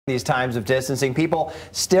These times of distancing, people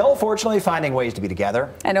still fortunately finding ways to be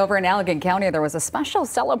together. And over in Allegan County, there was a special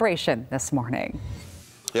celebration this morning.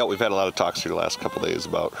 Yeah, we've had a lot of talks here the last couple of days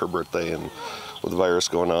about her birthday and with the virus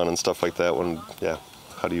going on and stuff like that.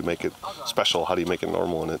 How do you make it special? How do you make it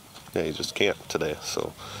normal? And you just can't today.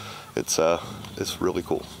 So it's really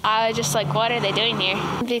cool. I was just like, what are they doing here?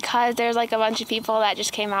 Because there's like a bunch of people that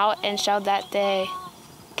just came out and showed that they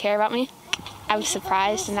care about me. I was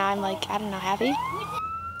surprised, and now I'm like, I don't know, happy.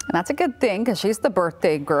 And that's a good thing because she's the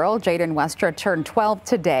birthday girl. Jaden Westra turned 12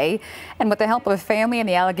 today. And with the help of family and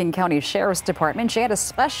the Allegan County Sheriff's Department, she had a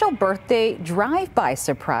special birthday drive-by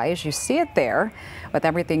surprise. You see it there with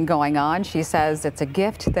everything going on. She says it's a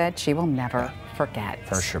gift that she will never forget.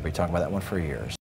 For sure. We talked about that one for years.